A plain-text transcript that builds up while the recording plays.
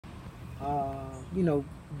you know,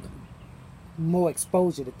 more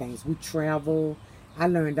exposure to things. We travel. I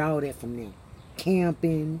learned all that from them.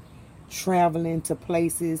 Camping, traveling to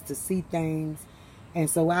places to see things. And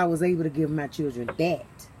so I was able to give my children that.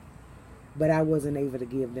 But I wasn't able to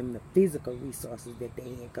give them the physical resources that they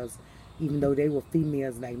had, because even though they were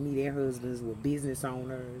females like me, their husbands were business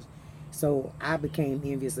owners. So I became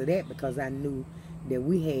envious of that, because I knew that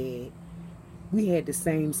we had the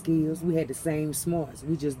same skills, we had the same smarts,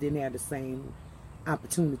 we just didn't have the same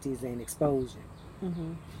opportunities and exposure.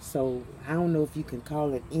 Mm-hmm. So I don't know if you can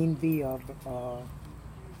call it envy, or I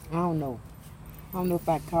don't know. I don't know if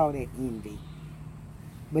I call that envy.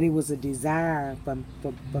 But it was a desire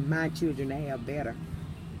for my children to have better.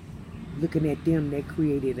 Looking at them, that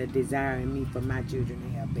created a desire in me for my children to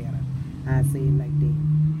have better. I say it like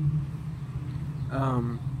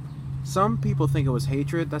that. Some people think it was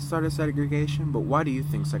hatred that started segregation, but why do you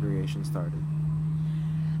think segregation started?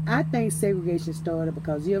 I think segregation started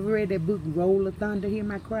because, you ever read that book, Roll of Thunder, Hear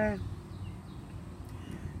My Cry?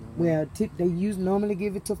 Well, they normally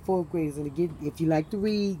give it to fourth graders, and if you like to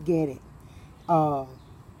read, get it.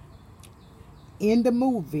 In the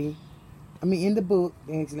book,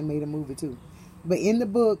 they actually made a movie too. But in the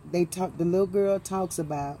book, the little girl talks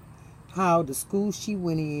about how the school she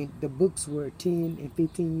went in, the books were 10 and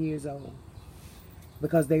 15 years old,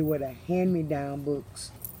 because they were the hand-me-down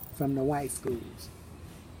books from the white schools.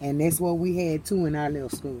 And that's what we had too in our little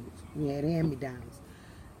schools. We had hand-me-downs.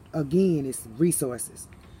 Again, it's resources.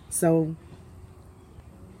 So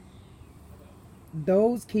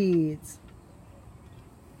those kids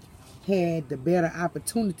had the better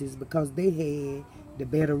opportunities because they had the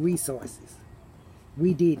better resources.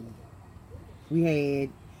 We didn't. We had,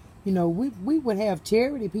 we would have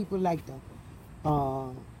charity people like the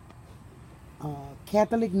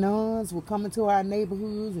Catholic nuns would come into our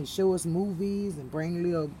neighborhoods and show us movies and bring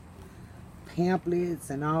little pamphlets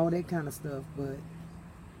and all that kind of stuff. But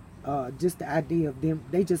just the idea of them,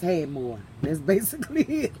 they just had more. That's basically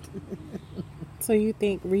it. So you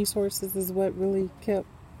think resources is what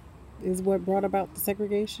brought about the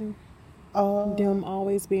segregation? Them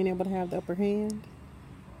always being able to have the upper hand?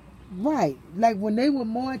 Right. Like when they were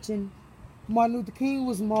marching, Martin Luther King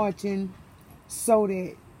was marching so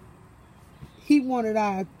that he wanted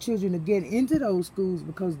our children to get into those schools,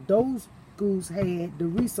 because those schools had the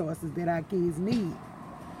resources that our kids need.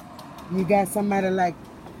 You got somebody like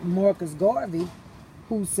Marcus Garvey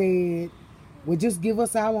who said, well, just give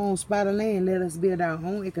us our own spot of land, let us build our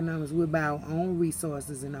own economics with our own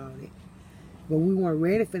resources and all that. But we weren't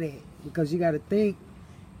ready for that, because you got to think,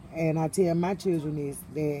 and I tell my children is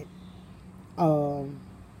that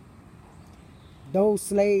those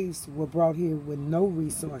slaves were brought here with no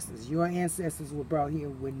resources. Your ancestors were brought here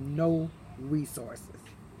with no resources.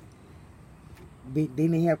 They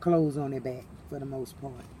didn't have clothes on their back for the most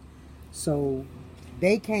part. So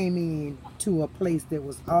they came in to a place that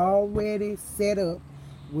was already set up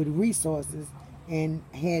with resources, and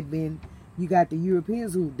had been, you got the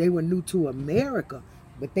Europeans who, they were new to America,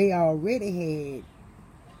 but they already had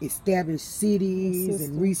established cities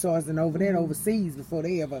and resources and over there overseas before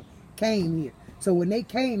they ever came here. So when they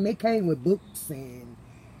came with books, and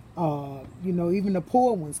even the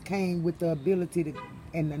poor ones came with the ability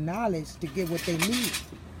and the knowledge to get what they need.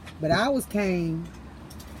 But ours came,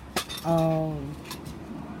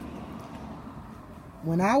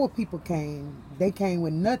 when our people came, they came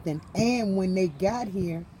with nothing, and when they got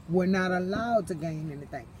here, were not allowed to gain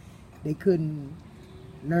anything. They couldn't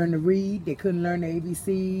learn to read, they couldn't learn the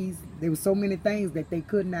ABCs. There were so many things that they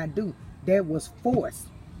could not do. That was forced.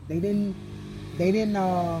 They didn't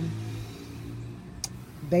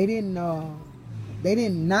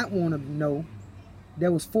not want to know.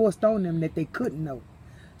 That was forced on them that they couldn't know.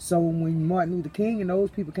 So when Martin Luther King and those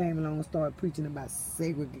people came along and started preaching about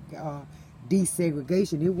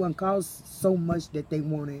desegregation, it wasn't cause so much that they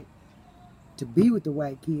wanted to be with the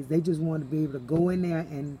white kids. They just wanted to be able to go in there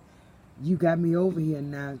and, you got me over here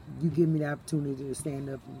now, you give me the opportunity to stand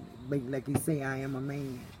up and make, like you say, I am a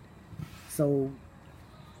man. So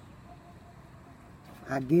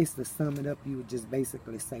I guess to sum it up, you would just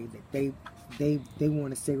basically say that they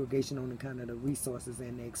wanted segregation on account of the resources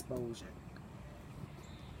and the exposure.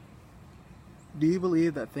 Do you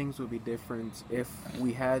believe that things would be different if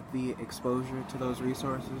we had the exposure to those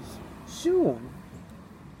resources? Sure.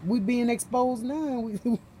 We being exposed now.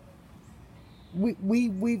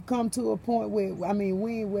 We've come to a point where, we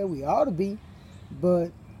ain't where we ought to be,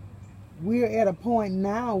 but we're at a point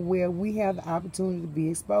now where we have the opportunity to be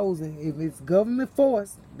exposed. And if it's government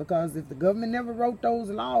forced, because if the government never wrote those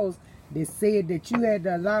laws that said that you had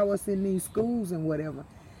to allow us in these schools and whatever,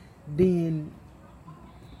 then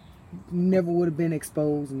never would have been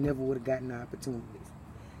exposed and never would have gotten opportunities.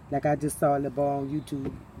 Like I just saw a little boy on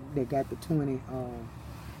YouTube that got the 20.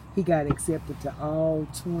 He got accepted to all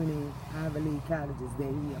 20 Ivy League colleges that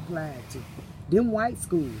he applied to. Them white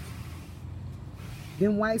schools.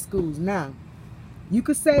 Them white schools. Now, you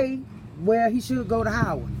could say, well, he should go to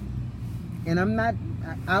Howard. And I'm not,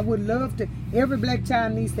 I would love to, every black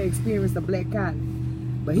child needs to experience a black college.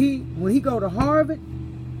 But when he go to Harvard,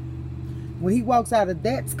 when he walks out of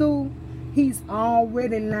that school, he's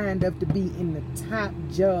already lined up to be in the top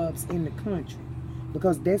jobs in the country.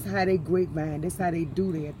 Because that's how they grapevine, that's how they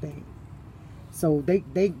do their thing. So they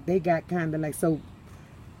got kind of like, so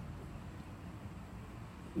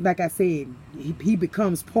like I said, he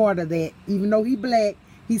becomes part of that. Even though he black,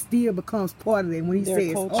 he still becomes part of that. When he their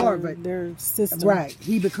says culture, Harvard, their system. right,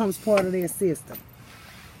 he becomes part of their system.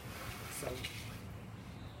 So.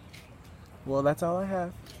 Well, that's all I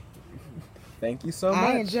have. Thank you so much.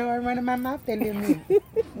 I enjoy running my mouth that little minute.